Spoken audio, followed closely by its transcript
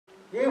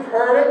You've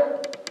heard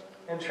it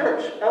in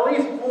church at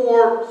least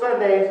 4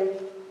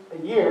 Sundays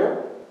a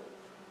year.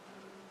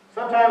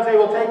 Sometimes they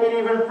will take it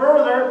even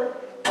further,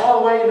 all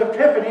the way to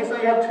Epiphany, so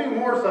you have 2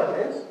 more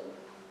Sundays.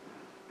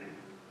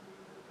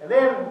 And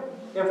then,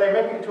 if they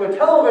make it to a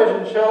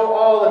television show,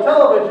 all the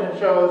television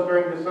shows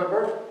during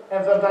December,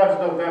 and sometimes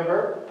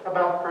November,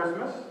 about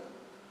Christmas.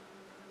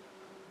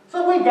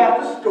 So we got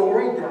the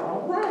story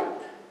down right.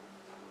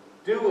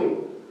 Do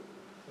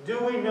we?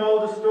 Do we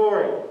know the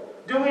story?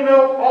 Do we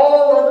know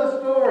all of the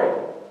story?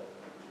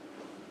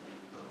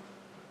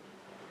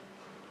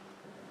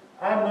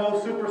 I'm no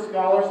super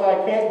scholar, so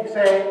I can't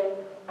say,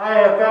 I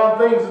have found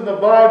things in the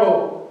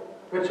Bible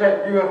which you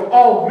have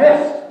all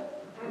missed.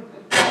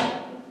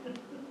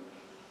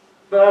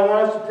 But I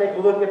want us to take a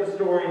look at the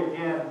story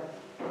again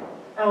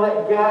and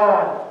let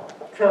God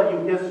tell you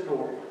His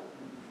story.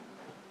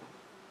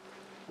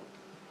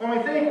 When we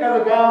think of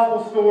the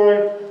gospel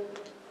story,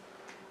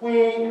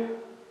 we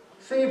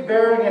see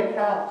varying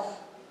accounts.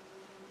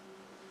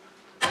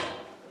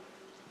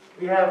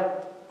 We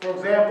have, for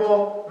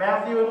example,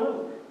 Matthew and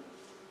Luke.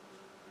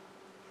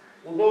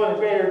 We'll go into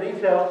greater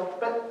detail,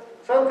 but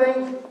some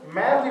things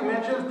Matthew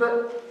mentions,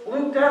 but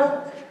Luke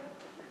doesn't.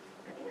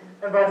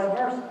 And vice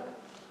versa.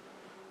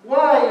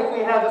 Why, if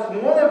we have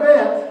this one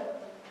event,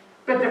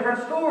 but different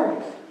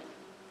stories?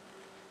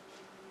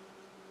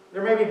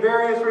 There may be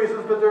various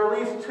reasons, but there are at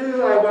least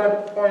 2 I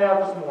want to point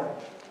out this morning.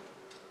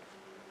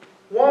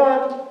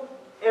 One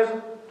is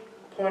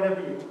point of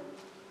view,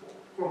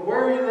 from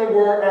where they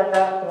were at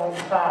that point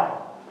in time.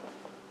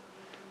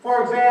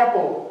 For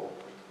example,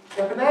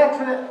 if an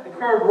accident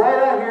occurred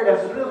right out here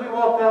as soon as we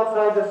walked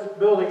outside this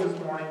building this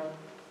morning,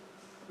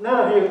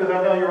 none of you, because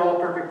I know you're all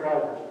perfect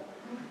drivers,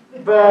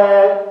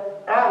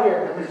 but out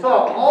here, and we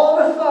saw, all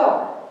of us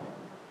saw,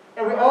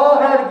 and we all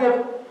had to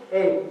give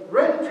a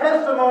written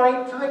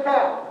testimony to the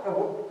cop.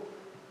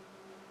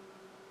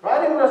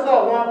 Rodney would have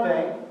saw one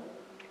thing,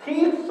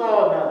 Keith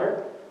saw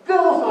another, Phil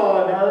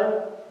saw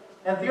another,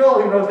 and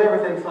Theo, who knows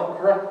everything, saw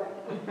correctly.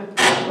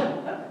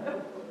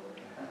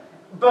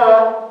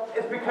 But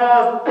it's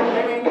because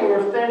maybe we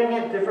were standing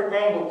at different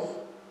angles.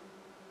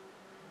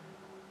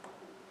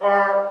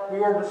 Or we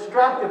were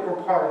distracted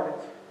for part of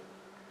it.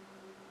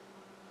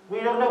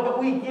 We don't know, but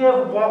we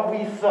give what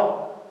we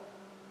saw.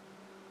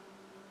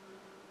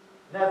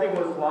 Nothing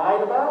was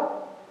lied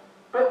about,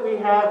 but we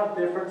have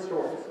different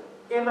stories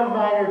in the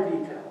minor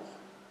details.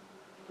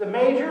 The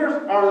majors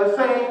are the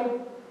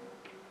same.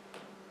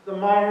 The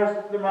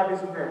minors, there might be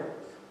some variance.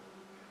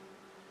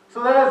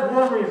 So that is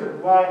one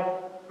reason why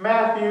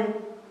Matthew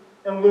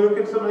and Luke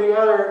and some of the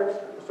other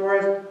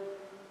stories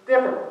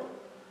differ.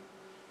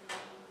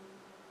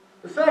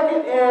 The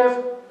second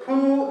is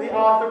who the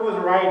author was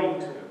writing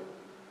to.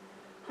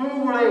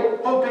 Who were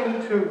they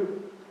hoping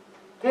to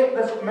get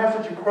this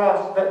message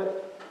across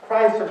that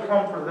Christ had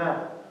come for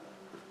them?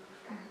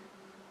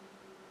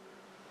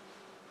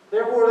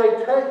 Therefore,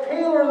 they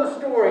tailor the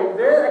story,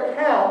 their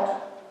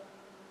account,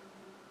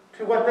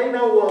 to what they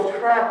know will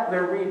attract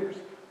their readers.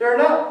 They're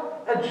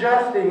not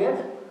adjusting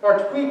it or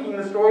tweaking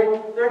the story.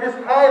 They're just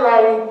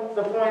highlighting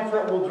the points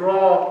that will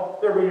draw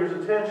their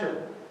readers' attention.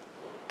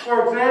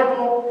 For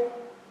example,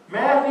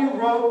 Matthew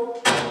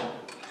wrote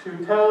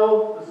to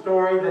tell the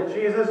story that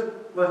Jesus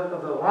was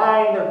of the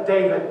line of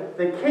David,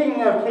 the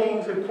King of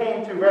Kings who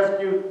came to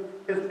rescue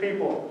His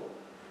people.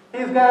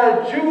 He's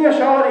got a Jewish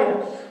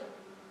audience.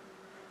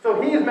 So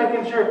he's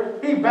making sure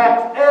he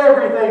backs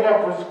everything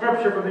up with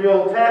Scripture from the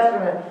Old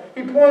Testament.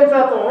 He points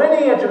out the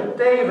lineage of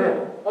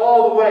David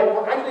all the way,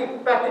 well, actually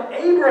back to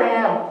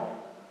Abraham,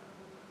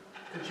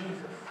 to Jesus.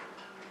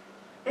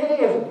 He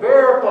is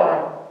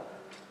verifying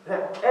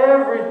that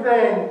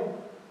everything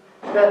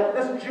that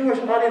this Jewish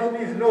audience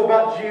needs to know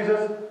about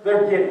Jesus,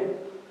 they're getting.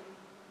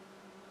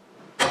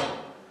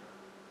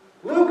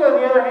 Luke, on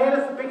the other hand,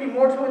 is speaking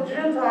more to a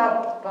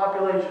Gentile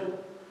population.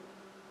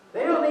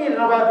 They don't need to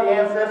know about the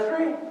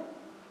ancestry,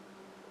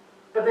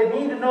 but they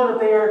need to know that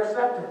they are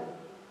accepted.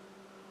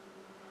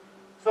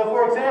 So,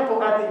 for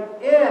example, at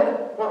the end,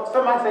 what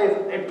some might say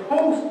is a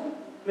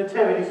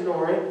post-nativity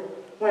story,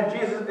 when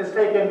Jesus is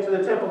taken to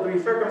the temple to be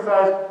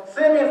circumcised,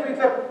 Simeon speaks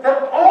up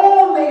that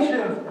all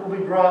nations will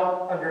be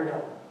brought under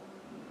him.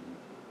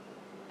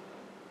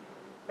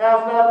 Now,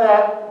 it's not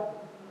that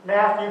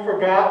Matthew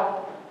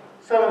forgot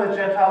some of the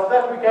Gentile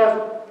stuff,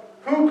 because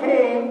who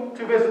came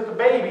to visit the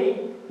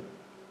baby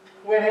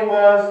when it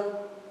was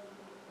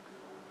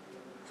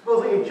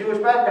supposedly a Jewish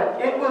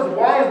background? It was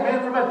wise men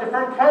from a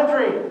different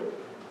country.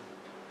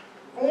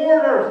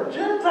 Foreigners,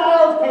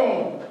 Gentiles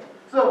came.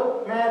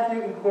 So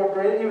Matthew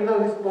incorporated, even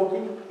though he's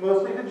speaking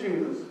mostly to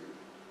Jews.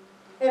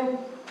 And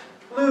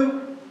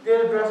Luke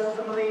did address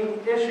some of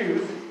the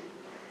issues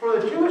for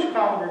the Jewish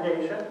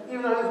congregation,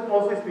 even though he's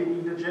mostly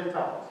speaking to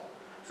Gentiles.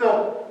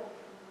 So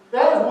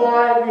that is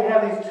why we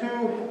have these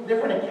 2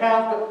 different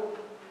accounts,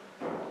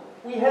 but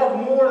we have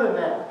more than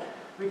that.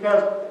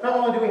 Because not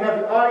only do we have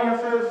the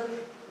audiences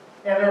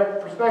and their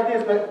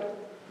perspectives, but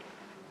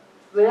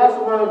they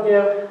also want to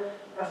give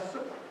a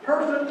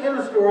person in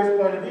the story's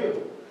point of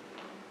view.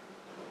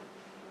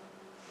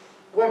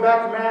 Going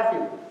back to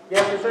Matthew.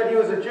 Yes, we said he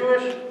was a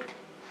Jewish,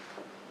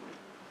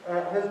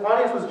 his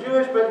audience was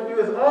Jewish, but he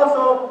was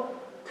also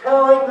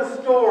telling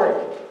the story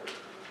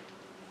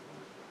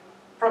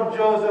from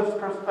Joseph's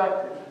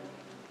perspective.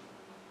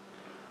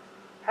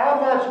 How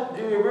much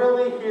do we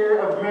really hear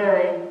of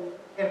Mary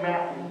in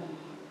Matthew?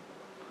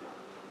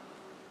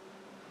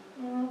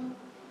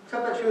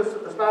 Except that she was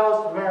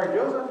espoused to marry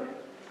Joseph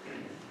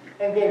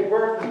and gave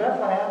birth in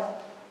Bethlehem.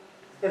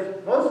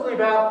 It's mostly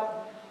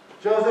about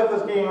Joseph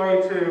is being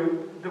ready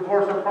to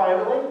divorce her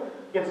privately,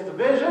 gets the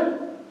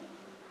vision.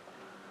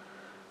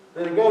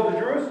 Then they go to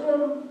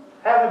Jerusalem,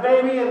 have the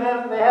baby, and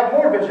then they have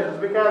more visions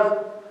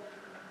because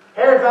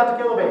Herod's out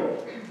to kill the baby.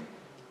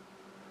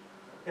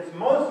 It's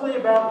mostly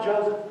about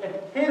Joseph and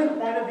his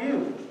point of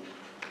view.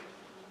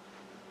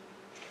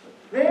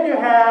 Then you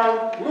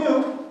have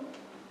Luke,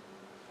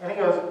 and he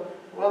goes,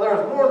 well,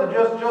 there's more than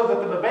just Joseph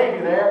and the baby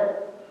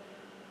there.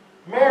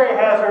 Mary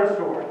has her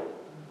story.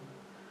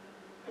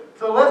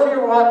 So let's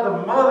hear what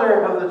the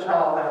mother of the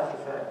child has to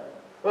say.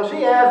 Well,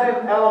 she adds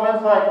in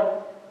elements like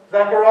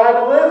Zechariah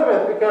and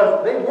Elizabeth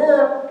because they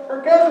were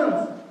her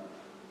cousins.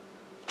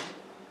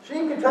 She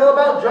can tell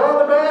about John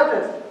the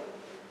Baptist.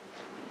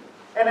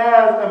 And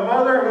as a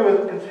mother who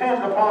is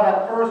intent upon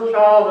that first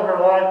child in her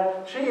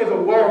life, she is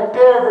aware of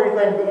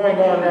everything going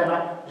on that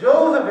night.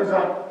 Joseph is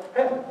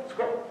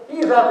like,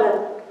 he's out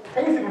there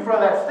pacing in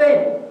front of that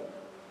stable.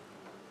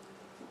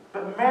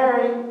 But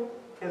Mary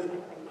is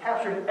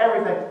capturing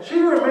everything. She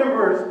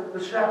remembers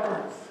the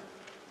shepherds.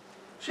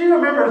 She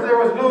remembers there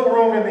was no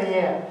room in the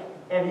inn.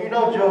 And you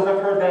know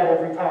Joseph heard that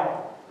every time.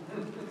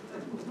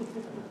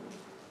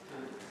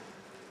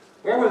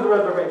 Where was the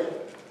reservation?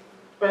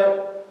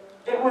 But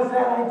it was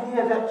that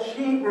idea that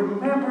she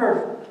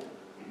remembered.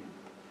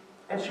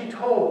 And she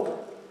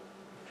told.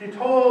 She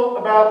told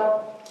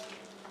about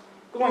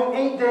going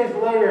 8 days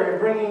later and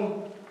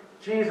bringing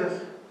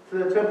Jesus to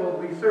the temple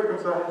to be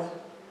circumcised.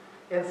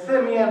 And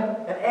Simeon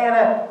and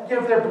Anna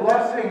give their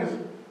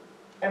blessings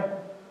and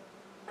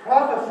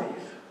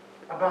prophecies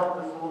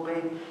about this little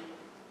baby.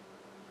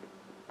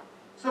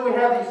 So we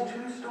have these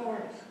two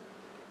stories.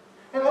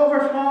 And over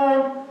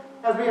time,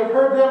 as we have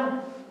heard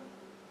them,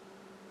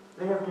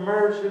 they have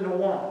merged into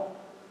one.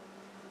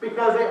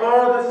 Because they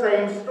are the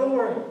same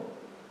story,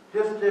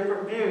 just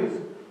different views.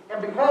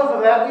 And because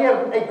of that, we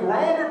have a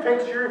grander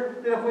picture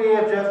than if we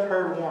had just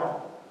heard one.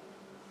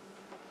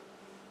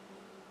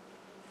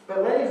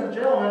 But ladies and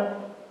gentlemen,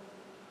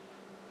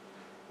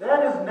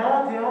 that is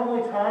not the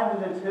only time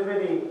the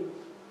Nativity,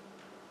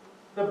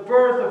 the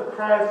birth of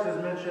Christ,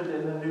 is mentioned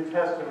in the New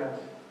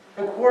Testament.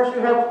 Of course,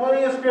 you have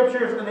plenty of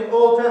scriptures in the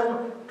Old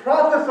Testament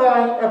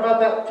prophesying about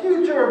that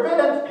future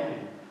event.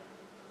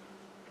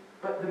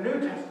 But the New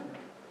Testament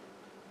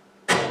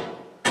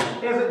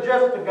isn't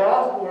just the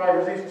gospel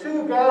writers, these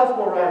two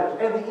gospel writers.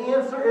 And the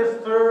answer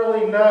is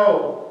thoroughly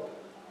no.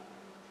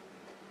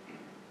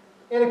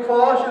 In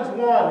Colossians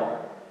 1,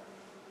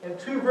 in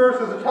 2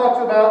 verses, it talks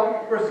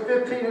about, verses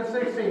 15 and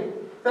 16,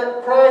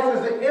 that Christ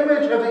is the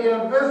image of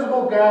the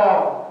invisible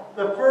God,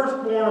 the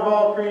firstborn of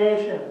all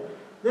creation.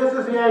 This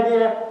is the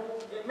idea,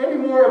 maybe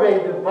more of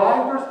a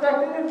divine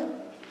perspective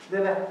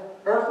than an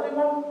earthly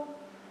one,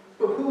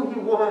 but who he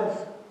was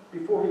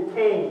before he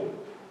came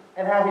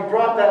and how he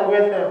brought that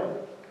with him.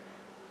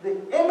 The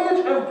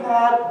image of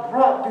God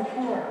brought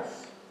before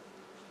us.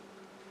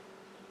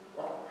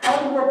 How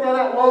do you work that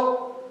out?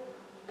 Well,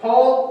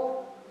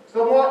 Paul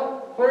somewhat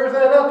clears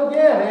that up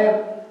again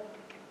in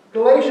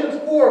Galatians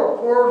 4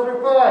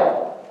 through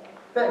 5.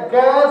 That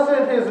God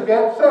sent his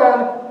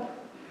Son,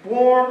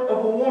 born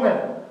of a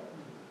woman,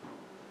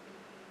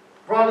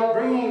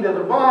 bringing the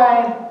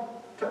divine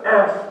to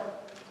earth,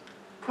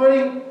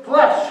 putting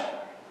flesh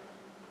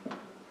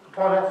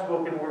upon that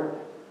spoken word.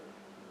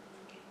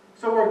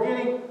 So we're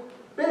getting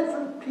bits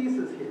and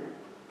pieces here.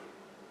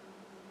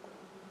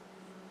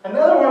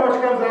 Another one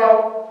which comes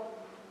out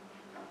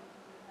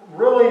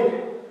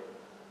really,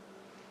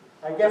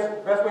 I guess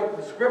the best way,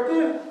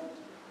 descriptive,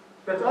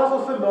 but it's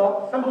also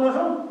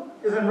symbolism,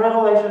 is in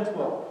Revelation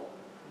 12.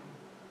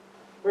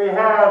 Where you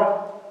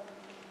have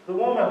the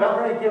woman about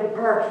ready to give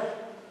birth,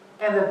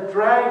 and the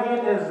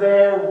dragon is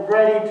there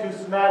ready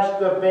to smash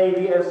the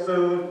baby as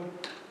soon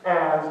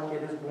as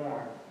it is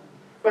born.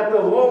 But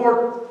the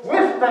Lord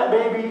whisked that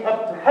baby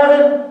up to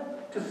heaven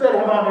to set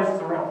him on his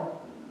throne.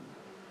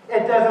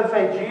 It doesn't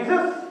say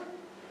Jesus,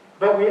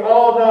 but we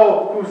all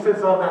know who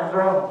sits on that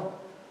throne.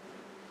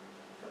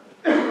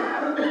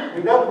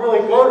 We don't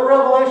really go to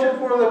Revelation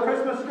for the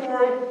Christmas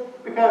story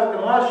because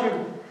unless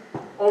you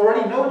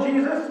already know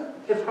Jesus,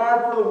 it's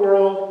hard for the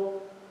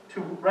world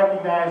to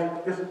recognize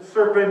this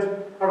serpent,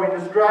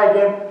 this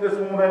dragon, this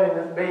woman, and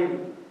this baby.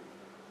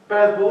 But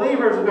as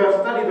believers who have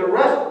studied the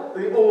rest of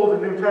the Old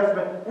and New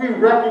Testament, we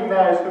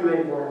recognize who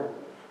they were.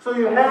 So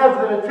you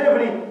have the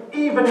Nativity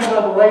even in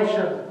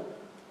Revelation.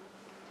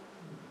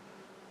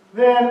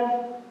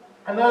 Then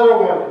another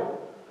one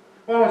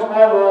which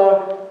I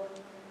love,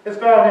 is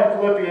found in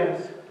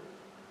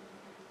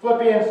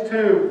Philippians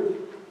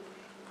 2.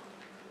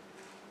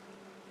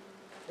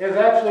 is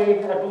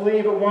actually, I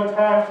believe, at one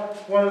time,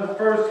 one of the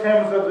first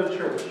hymns of the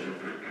church.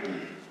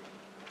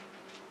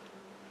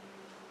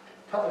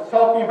 It's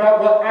talking about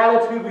what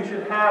attitude we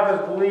should have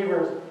as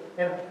believers.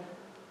 In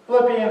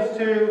Philippians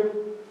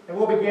 2, and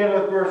we'll begin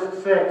with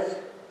verse 6.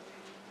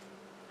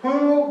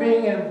 Who,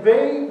 being in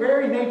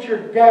very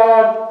nature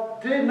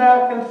God, did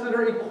not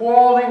consider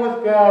equality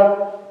with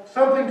God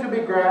something to be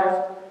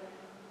grasped,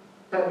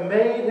 but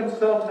made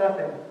himself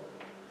nothing.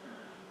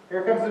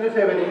 Here comes the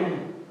nativity.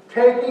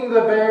 Taking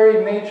the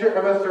very nature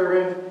of a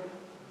servant,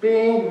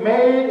 being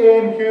made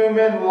in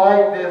human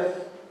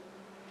likeness,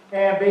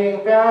 and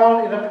being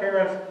found in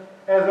appearance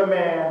as a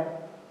man.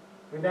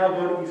 We now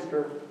go to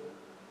Easter.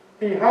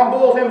 He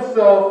humbled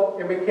himself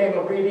and became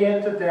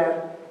obedient to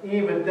death,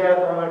 even death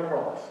on the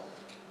cross.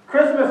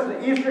 Christmas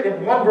and Easter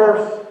in one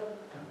verse.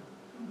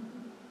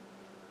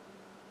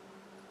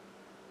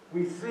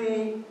 We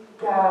see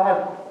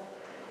God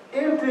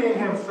emptying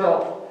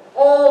himself.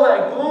 All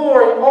that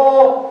glory,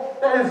 all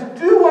that is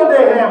due unto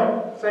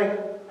him. Say,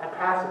 I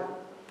pass it.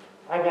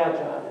 I got a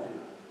job to do.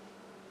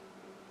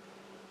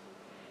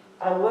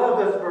 I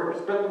love this verse,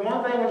 but the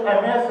one thing which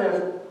I miss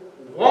is,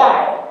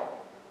 why?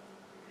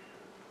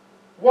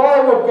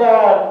 Why would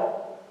God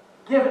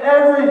give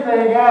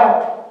everything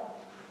up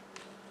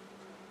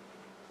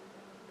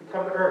to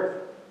come to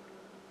earth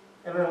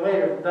and then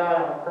later die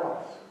on the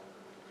cross?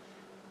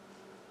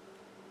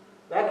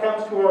 That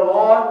comes to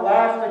our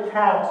last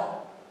account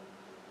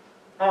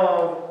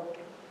of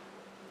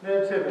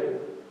nativity.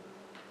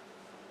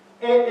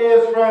 It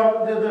is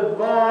from the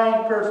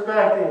divine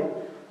perspective.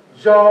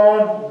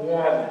 John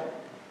 1.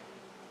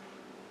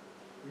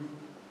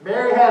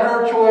 Mary had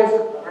her choice,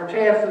 her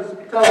chances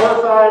to tell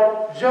her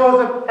side.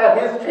 Joseph had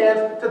his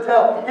chance to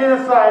tell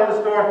his side of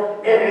the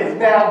story. It is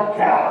now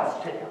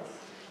God's chance.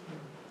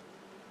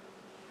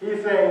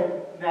 He's saying,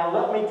 now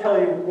let me tell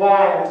you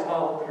why this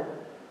all occurred.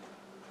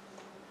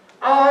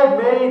 I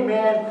made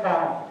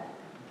mankind.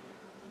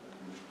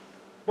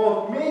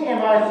 Both me and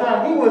my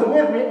son. He was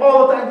with me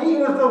all the time. He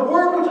was the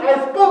word which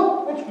I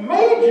spoke, which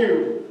made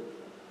you.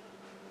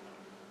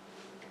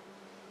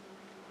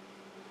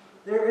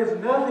 There is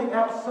nothing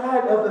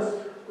outside of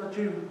this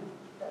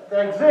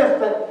that exists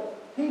that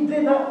he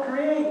did not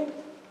create.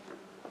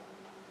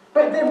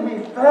 But then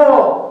we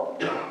fell.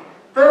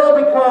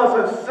 Fell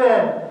because of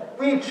sin.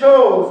 We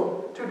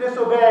chose to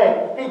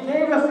disobey. He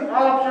gave us the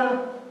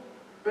option,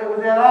 but with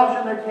that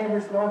option there came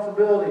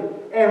responsibility.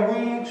 And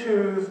we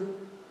choose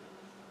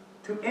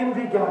to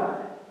envy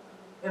God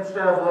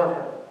instead of love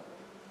him.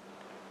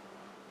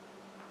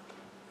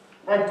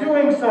 By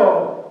doing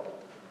so,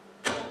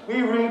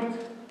 we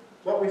reaped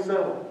what we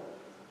sowed.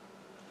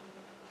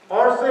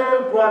 Our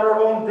sin brought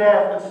our own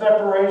death and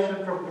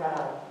separation from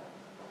God.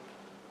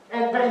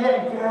 And but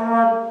yet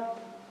God,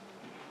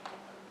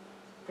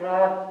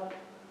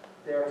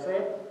 dare I say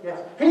it? Yes.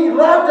 He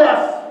loved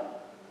us.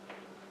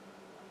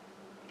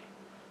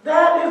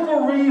 That is the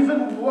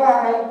reason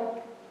why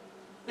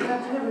the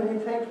nativity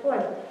takes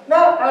place.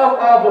 Not out of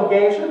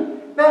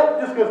obligation, not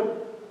just because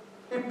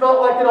he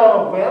felt like it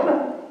on a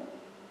whim.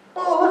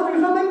 Oh, let's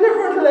do something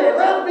different today.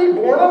 Let's be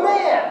born a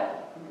man.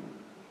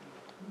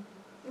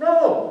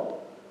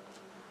 No.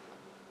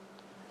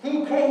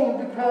 He came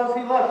because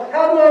he loved.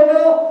 How do I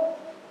know?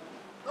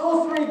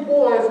 Those three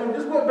boys who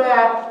just went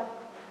back,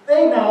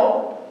 they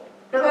know,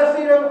 because I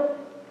see them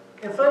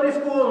in Sunday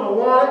school in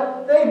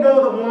Awana, they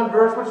know the one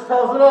verse which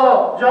tells it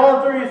all.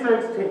 John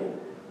 3:16.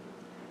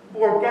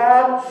 For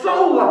God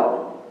so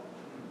loved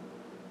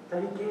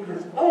that he gave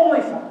his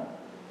only son.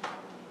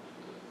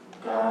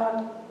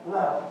 God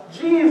loved.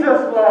 Jesus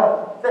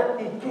loved that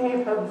he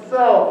gave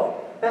himself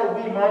that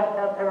we might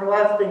have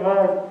everlasting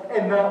life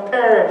and not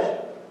perish.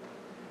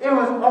 It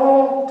was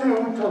all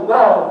due to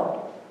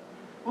love.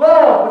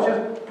 Love, which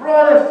has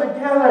brought us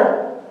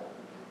together.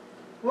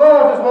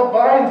 Love is what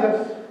binds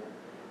us.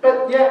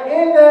 But yet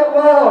in that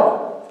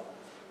love,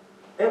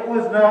 it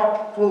was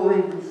not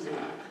fully received.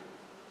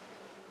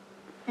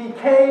 He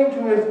came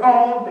to his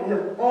own, but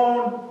his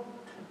own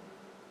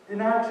did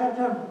not accept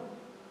him.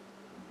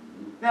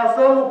 Now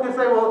some could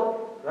say,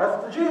 well,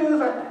 that's the Jews.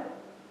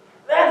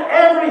 That's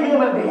every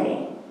human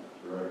being.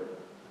 Right.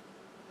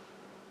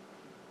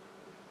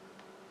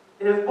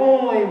 It is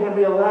only when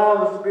we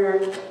allow the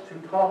Spirit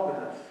to talk with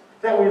us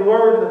that we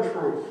learn the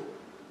truth.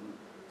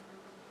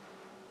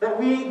 That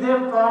we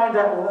then find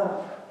that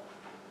love.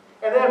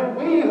 And then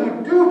we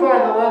who do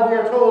find the love, we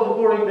are told,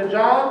 according to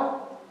John,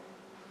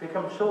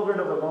 become children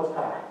of the Most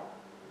High.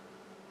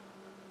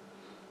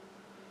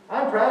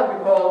 I'm proud to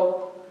be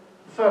called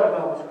the son of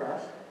John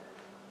Kress.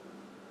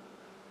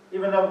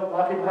 Even though a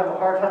lot of people have a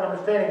hard time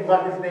understanding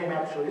what his name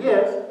actually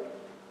is.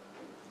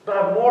 But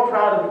I'm more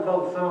proud to be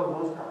called the son of the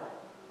Most High.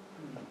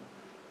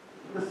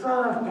 The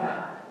Son of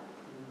God.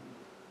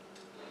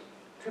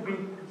 To be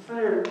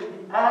considered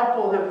the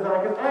apple of his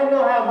eye. Because I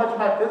know how much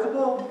my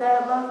physical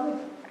dad loves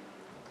me.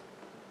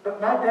 But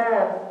my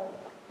dad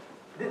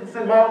didn't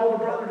send my older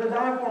brother to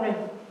die for me.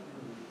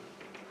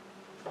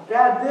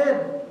 God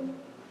did.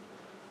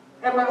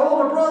 And my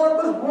older brother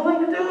was willing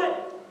to do it.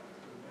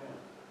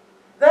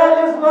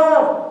 That is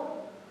love.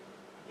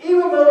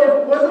 Even though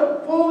it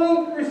wasn't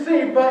fully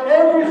received by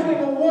every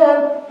single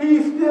one,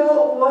 he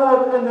still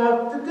loved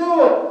enough to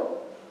do it.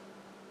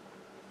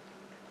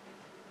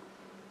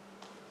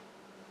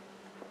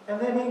 And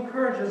then he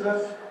encourages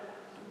us,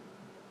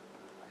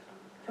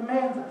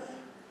 commands us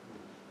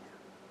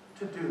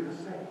to do the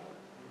same.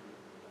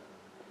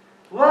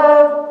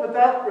 Love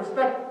without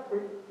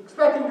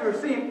expecting to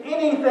receive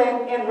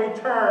anything in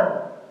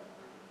return.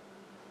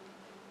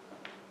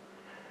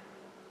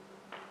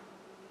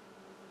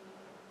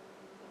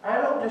 I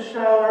don't just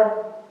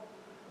shower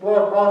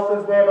love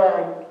Austin's way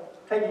by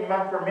taking him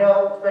out for a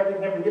meal,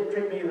 expecting him to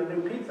treat me to the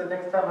new pizza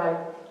next time I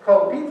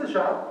call the pizza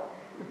shop.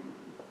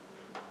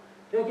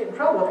 He'll get in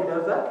trouble if he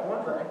does that, for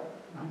one thing.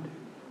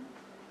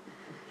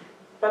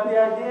 But the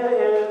idea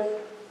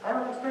is, I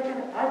don't expect it.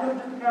 I do it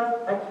just because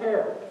I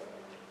care.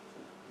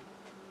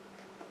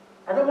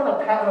 I don't want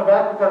to pat on the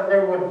back because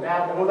everyone's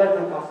mad. Well, that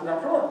didn't cost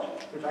enough for lunch,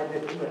 which I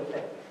did. But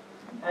hey,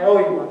 I owe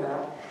you one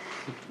now.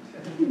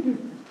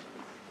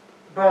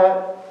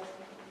 But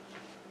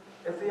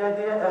it's the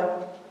idea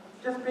of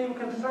just being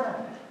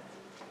concerned,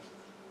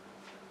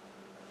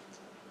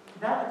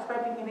 not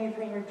expecting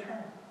anything in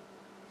return.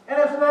 And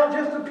it's not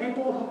just the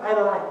people who I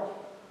like.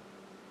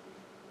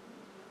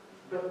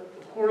 But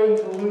according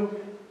to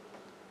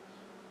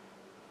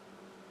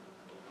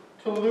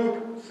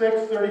Luke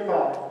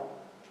 6:35.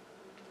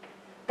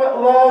 But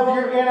love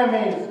your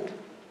enemies.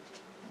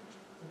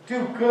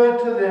 Do good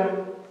to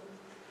them.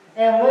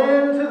 And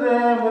lend to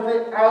them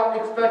without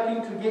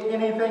expecting to get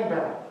anything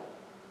back.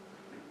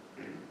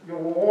 Your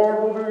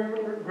reward will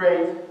be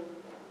great.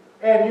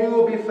 And you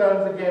will be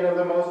sons again of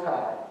the Most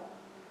High.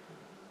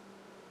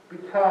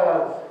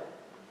 Because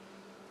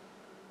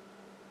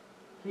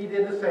he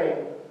did the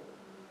same,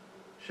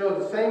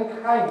 showed the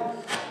same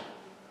kindness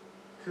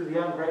to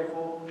the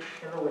ungrateful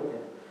and the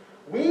wicked.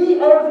 We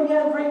are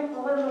the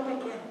ungrateful and the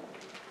wicked.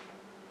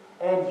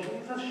 And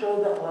Jesus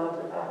showed that love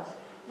to us.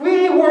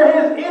 We were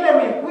his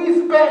enemies.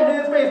 We spat in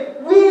his face.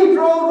 We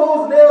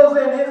drove those nails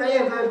in his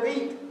hands and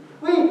feet.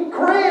 We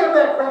crammed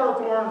that crown of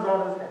thorns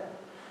on his head.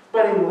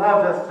 But he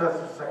loved us just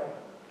the same.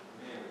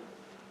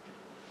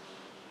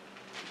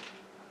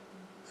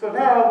 So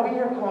now we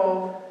are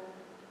called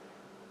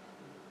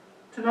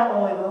to not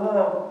only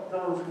love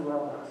those who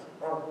love us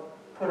or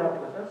put up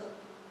with us,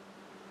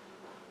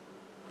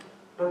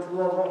 but to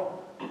love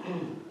all.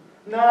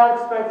 Not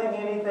expecting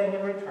anything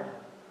in return.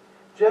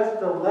 Just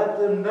to let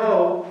them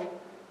know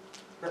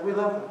that we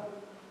love them.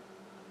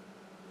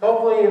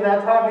 Hopefully in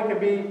that time we can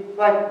be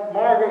like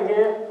Margaret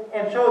here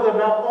and show them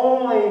not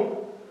only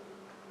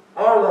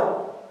our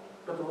love,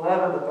 but the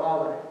love of the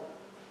Father.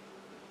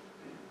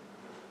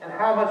 And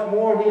how much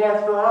more he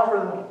has to offer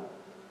them.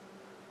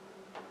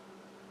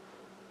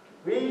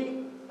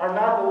 We are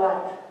not the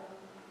light.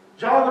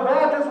 John the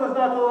Baptist was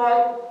not the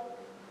light,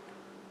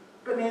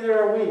 but neither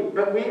are we.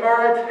 But we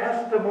are a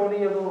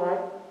testimony of the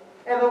light.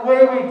 And the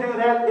way we do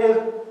that is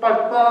by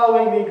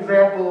following the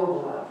example of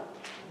love.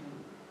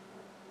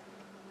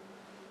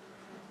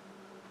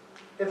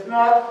 It's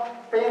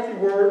not fancy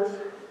words.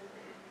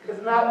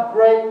 It's not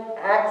great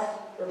acts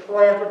of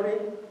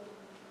philanthropy.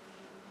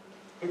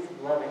 It's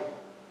loving.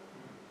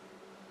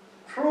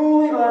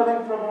 Truly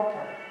loving from our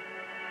heart.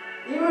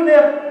 Even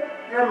if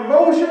your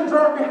emotions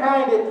aren't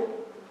behind it,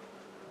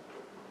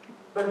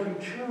 but if you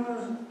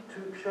choose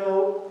to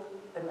show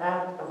an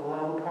act of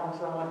love upon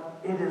someone,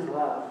 it is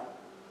love.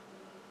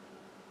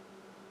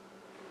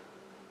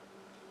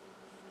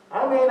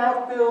 I may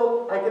not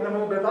feel like in the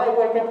mood, but if I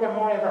wake up in the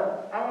morning and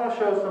thought, I'm going to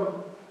show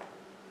some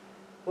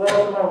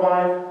love to my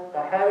wife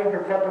by having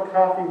her cup of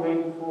coffee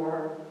waiting for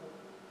her,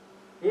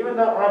 even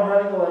though I'm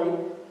running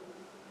late,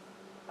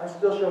 I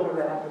still show her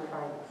that act of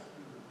kindness,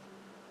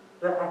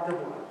 that act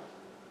of love.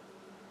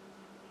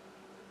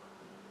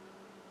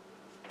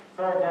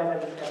 Sorry guys, I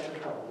just got in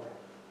trouble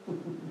there.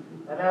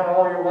 And now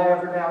all your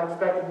wives are now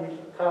expecting you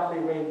coffee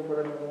waiting for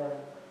them in the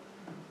morning.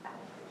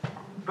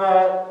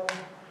 But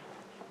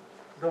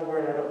don't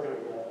worry, I don't do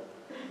it yet.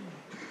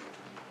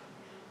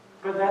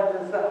 But that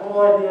is that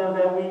whole idea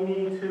that we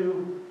need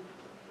to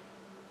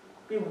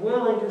be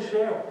willing to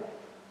share.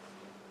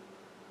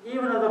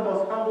 Even of the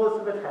most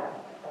humblest of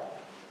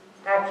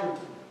actions.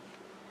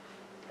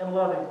 And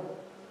loving.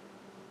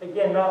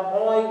 Again, not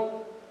only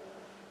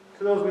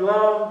to those we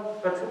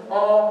love, but to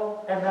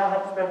all, and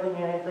not expecting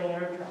anything in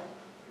return.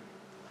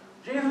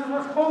 Jesus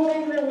was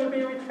hoping there would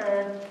be a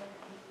return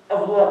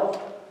of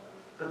love.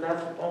 But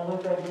that's the only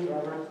thing he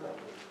ever expected.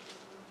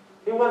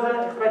 He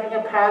wasn't expecting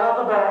a pat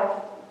on the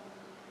back.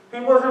 He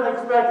wasn't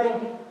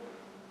expecting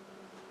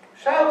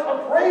shouts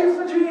of praise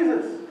to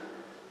Jesus.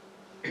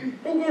 He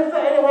gives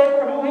that anyway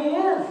for who he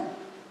is,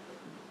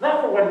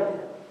 not for what he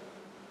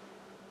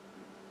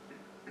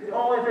did. The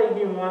only thing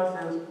he wants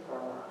is our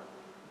love.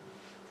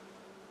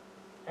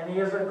 And he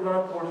isn't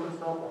going to force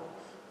himself on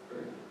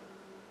us.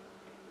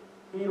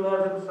 He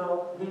loved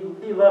himself.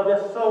 He loved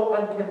us so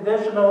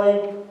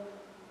unconditionally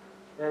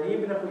that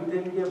even if we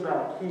didn't give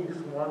back, he just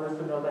wanted us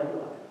to know that he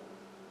loved us.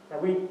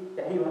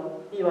 That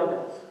he loved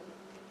us.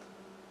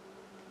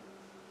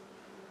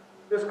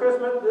 This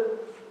Christmas,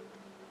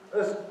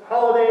 this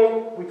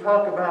holiday, we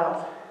talk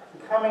about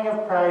the coming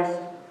of Christ,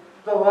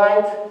 the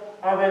light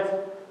of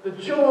it, the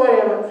joy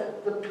of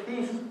it, the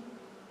peace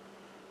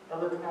of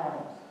the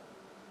times.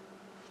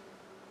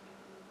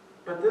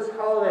 But this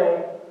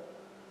holiday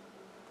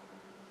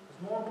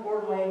is more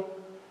importantly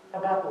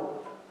about the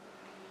love.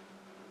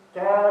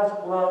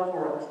 God's love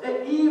for us.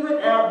 It even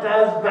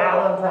outdoes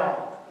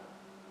Valentine's,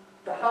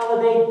 the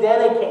holiday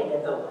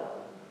dedicated to love.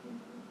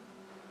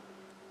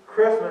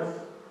 Christmas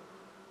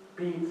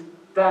beats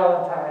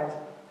Valentine's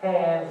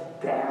hands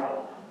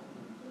down.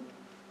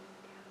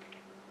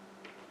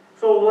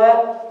 So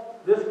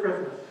let this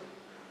Christmas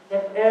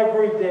and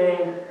every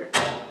day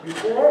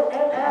before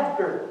and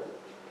after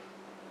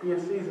be a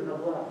season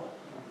of love.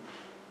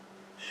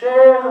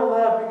 Share the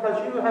love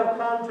because you have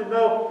come to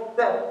know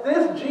that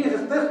this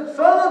Jesus, this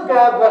Son of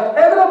God, left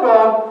heaven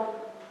above,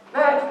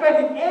 not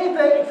expecting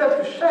anything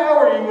except to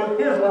shower you with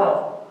His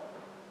love.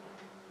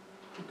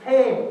 He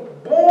came,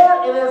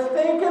 born in a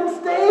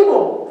stinking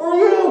stable for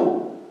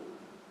you.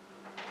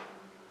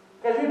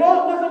 Because you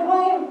know it wasn't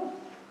clean.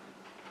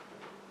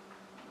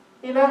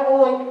 He not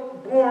only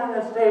born in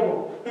a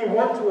stable, He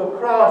went to a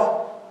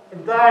cross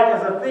and died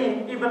as a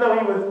thief, even though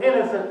He was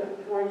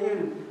innocent for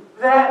you.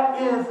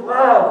 That is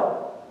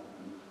love.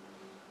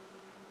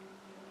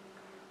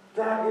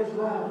 That is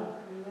love.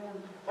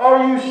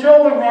 Are you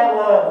showing that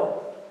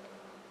love?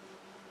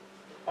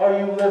 Are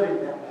you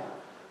living that love?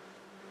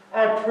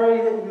 I pray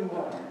that you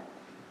are.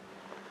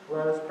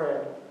 Let us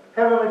pray.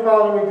 Heavenly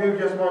Father, we do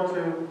just want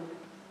to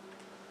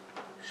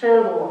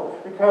share the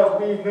love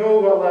because we know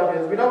what love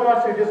is. We don't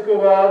want to just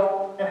go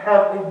out and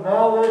have a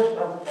knowledge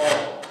of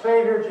our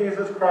Savior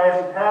Jesus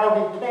Christ and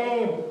how He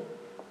came.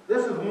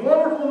 This is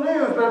wonderful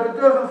news, but if it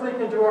doesn't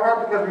sink into our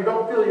heart because we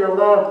don't feel your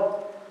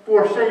love,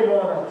 for shame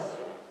on us.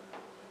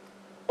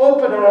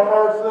 Open our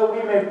hearts so that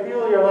we may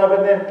feel your love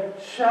and then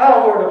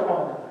shower it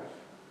upon others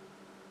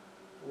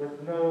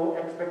with no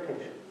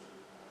expectations.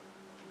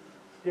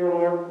 Dear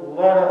Lord,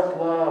 let us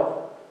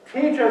love.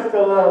 Teach us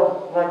to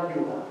love like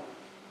you love.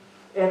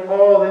 In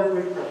all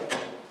this we pray.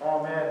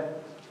 Amen.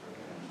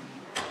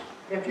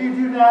 If you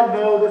do not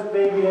know this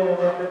baby and an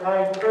infant,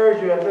 I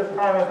encourage you at this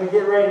time as we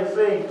get ready to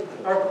sing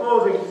our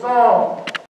closing song,